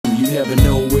You never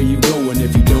know where you're going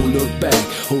if you don't look back.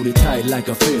 Hold it tight like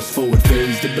a fist before it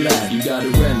fades to black. You got a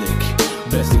relic,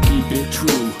 best to keep it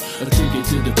true. A ticket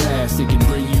to the past, it can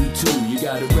bring you to. You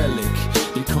got a relic,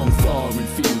 they come far and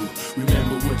few.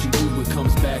 Remember what you do, it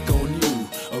comes back on you.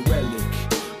 A relic,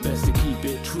 best to keep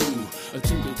it true. A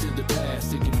ticket to the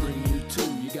past, it can bring you to.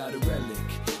 You got a relic,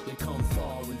 they come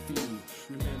far and few.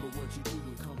 Remember what you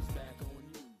do, it comes back on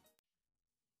you.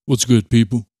 What's good,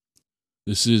 people?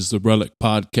 This is the Relic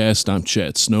Podcast. I'm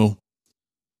Chad Snow.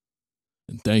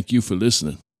 And thank you for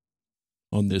listening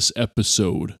on this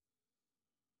episode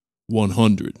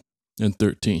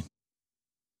 113.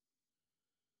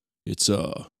 It's,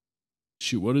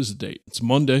 what is the date? It's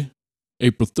Monday,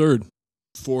 April 3rd,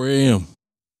 4 a.m.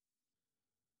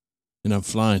 And I'm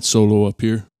flying solo up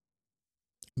here.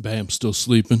 Bam's still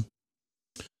sleeping.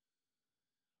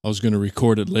 I was going to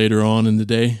record it later on in the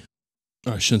day.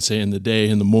 Or I shouldn't say in the day,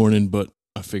 in the morning, but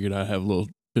I figured I'd have a little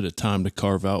bit of time to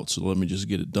carve out, so let me just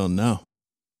get it done now.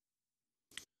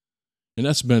 And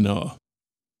that's been a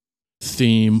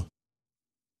theme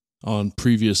on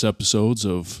previous episodes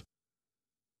of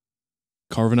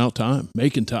carving out time,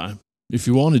 making time. If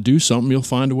you want to do something, you'll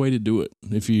find a way to do it.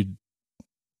 If you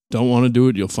don't want to do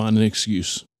it, you'll find an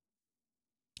excuse.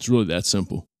 It's really that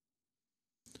simple.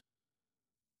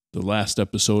 The last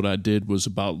episode I did was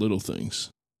about little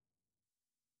things.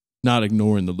 Not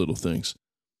ignoring the little things.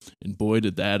 And boy,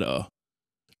 did that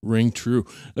ring true.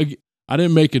 Like, I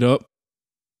didn't make it up.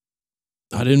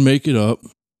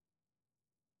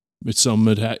 It's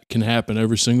something that can happen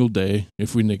every single day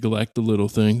if we neglect the little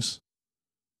things,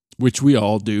 which we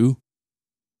all do.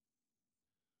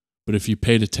 But if you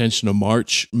paid attention to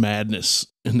March Madness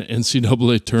in the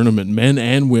NCAA tournament, men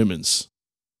and women's,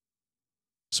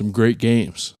 some great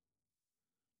games.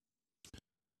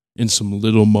 And some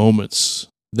little moments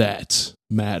that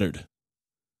mattered,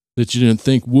 that you didn't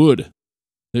think would,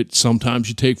 that sometimes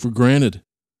you take for granted.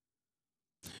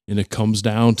 And it comes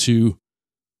down to,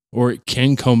 or it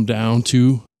can come down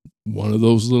to, one of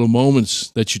those little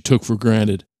moments that you took for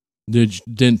granted, that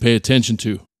you didn't pay attention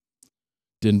to,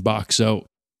 didn't box out,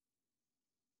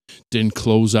 didn't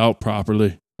close out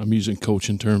properly. I'm using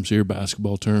coaching terms here,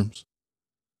 basketball terms.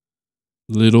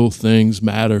 Little things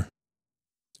matter,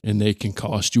 and they can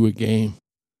cost you a game.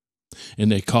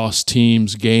 And they cost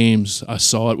teams games. I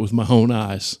saw it with my own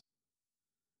eyes.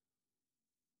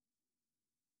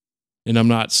 And I'm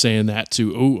not saying that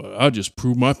to, I'll just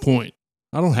prove my point.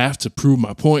 I don't have to prove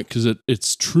my point because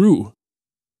it's true.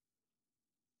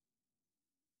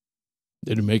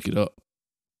 They didn't make it up.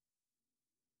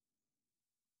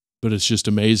 But it's just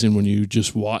amazing when you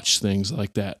just watch things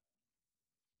like that.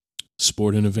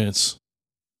 Sporting events.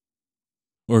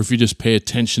 Or if you just pay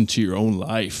attention to your own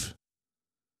life.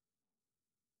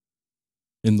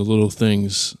 In the little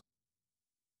things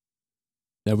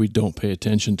that we don't pay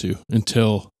attention to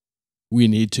until we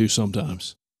need to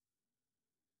sometimes.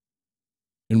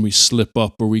 And we slip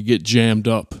up or we get jammed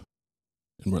up.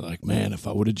 And we're like, man, if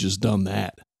I would have just done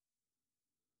that.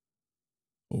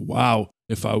 Or, wow,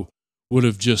 if I would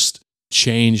have just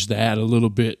changed that a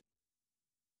little bit.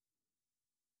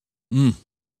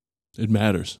 It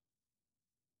matters.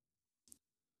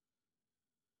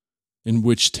 And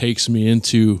which takes me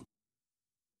into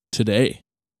today,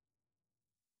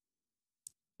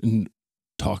 and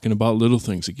talking about little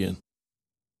things again.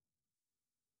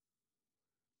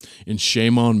 And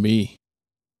shame on me.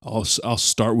 I'll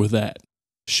start with that.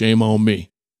 Shame on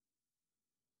me.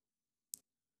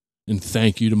 And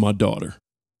thank you to my daughter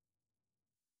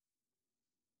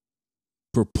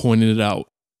for pointing it out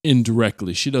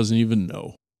indirectly. She doesn't even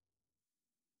know.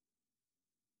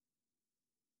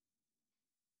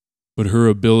 But her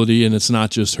ability, and it's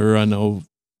not just her, I know,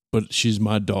 but she's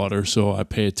my daughter, so I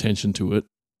pay attention to it.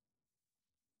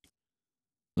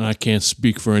 And I can't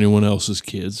speak for anyone else's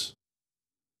kids.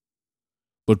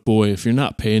 But boy, if you're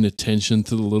not paying attention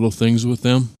to the little things with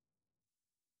them,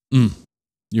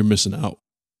 you're missing out.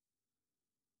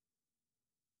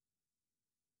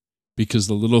 Because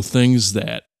the little things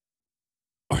that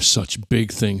are such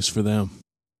big things for them,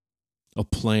 a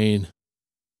plane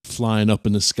flying up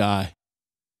in the sky,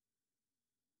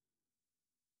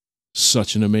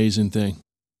 such an amazing thing.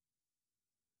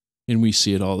 And we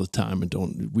see it all the time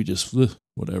and we just,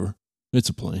 whatever. It's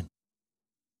a plane.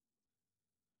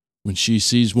 When she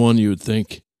sees one, you would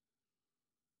think,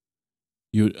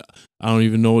 I don't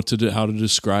even know how to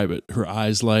describe it. Her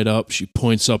eyes light up. She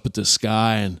points up at the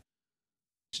sky and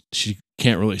she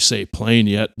can't really say plane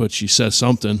yet, but she says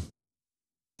something.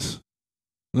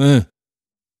 No.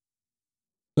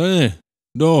 And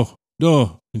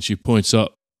she points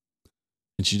up.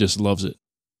 And she just loves it.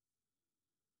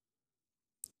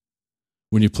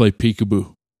 when you play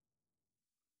peekaboo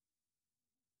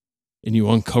and you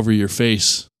uncover your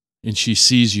face and she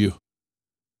sees you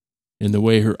and the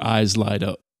way her eyes light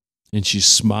up and she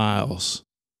smiles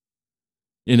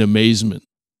in amazement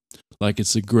like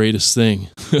it's the greatest thing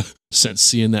since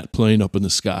seeing that plane up in the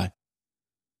sky.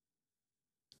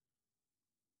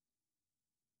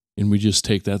 And we just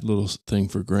take that little thing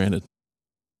for granted.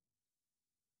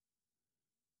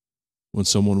 When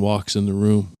someone walks in the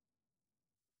room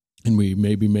and we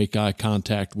maybe make eye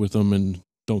contact with them and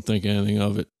don't think anything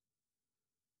of it.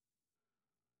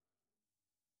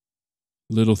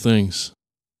 Little things.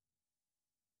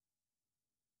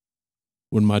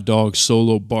 When my dog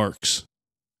Solo barks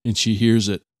and she hears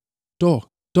it, dog,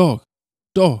 dog,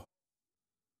 dog.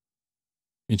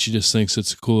 And she just thinks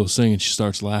it's the coolest thing and she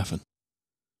starts laughing.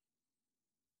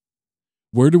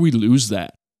 Where do we lose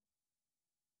that?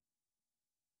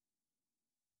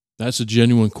 That's a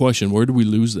genuine question. Where do we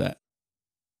lose that?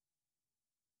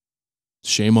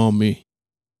 Shame on me.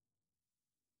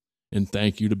 And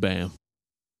thank you to Bam.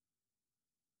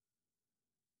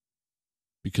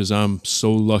 Because I'm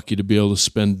so lucky to be able to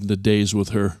spend the days with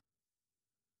her.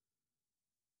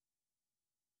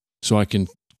 So I can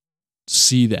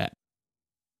see that.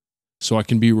 So I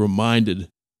can be reminded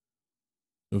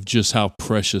of just how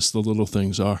precious the little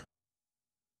things are.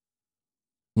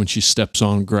 When she steps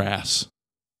on grass,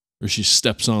 or she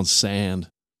steps on sand,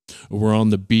 or we're on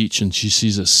the beach and she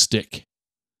sees a stick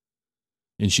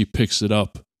and she picks it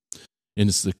up and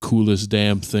it's the coolest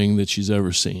damn thing that she's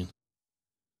ever seen.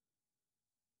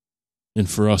 And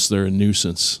for us, they're a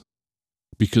nuisance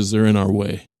because they're in our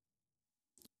way.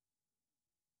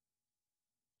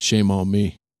 Shame on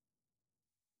me.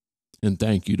 And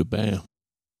thank you to Bam.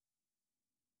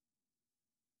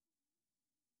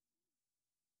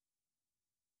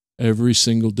 Every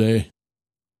single day,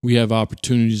 we have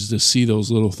opportunities to see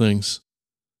those little things,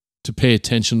 to pay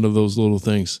attention to those little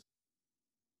things.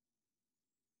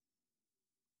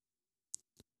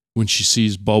 When she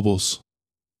sees bubbles,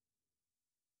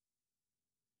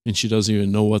 and she doesn't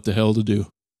even know what the hell to do,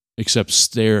 except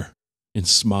stare and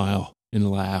smile and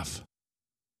laugh.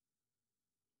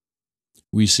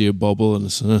 We see a bubble and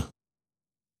it's,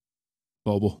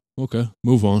 bubble, okay,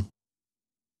 move on.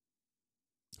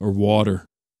 Or water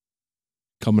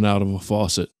coming out of a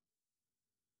faucet.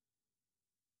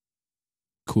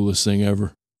 Coolest thing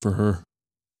ever for her.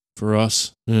 For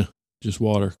us, just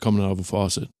water coming out of a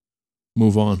faucet.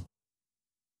 Move on.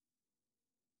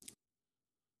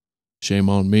 Shame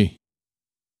on me.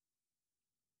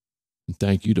 And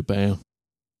thank you to Bam.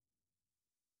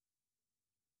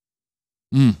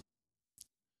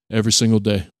 Every single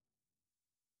day.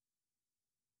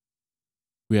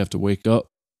 We have to wake up,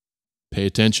 pay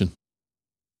attention.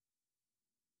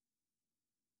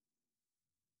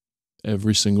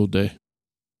 Every single day.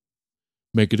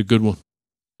 Make it a good one.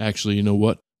 Actually, you know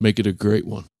what? Make it a great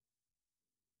one.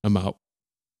 I'm out.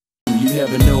 You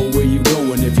never know where you're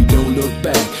going if you don't look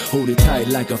back. Hold it tight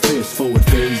like a fist, forward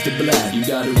fades to black. You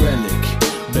got a relic,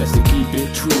 best to keep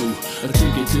it true. A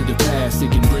ticket to the past,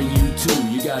 it can bring you to.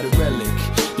 You got a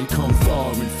relic, they come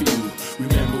far and few.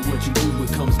 Remember what you do,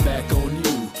 it comes back on you.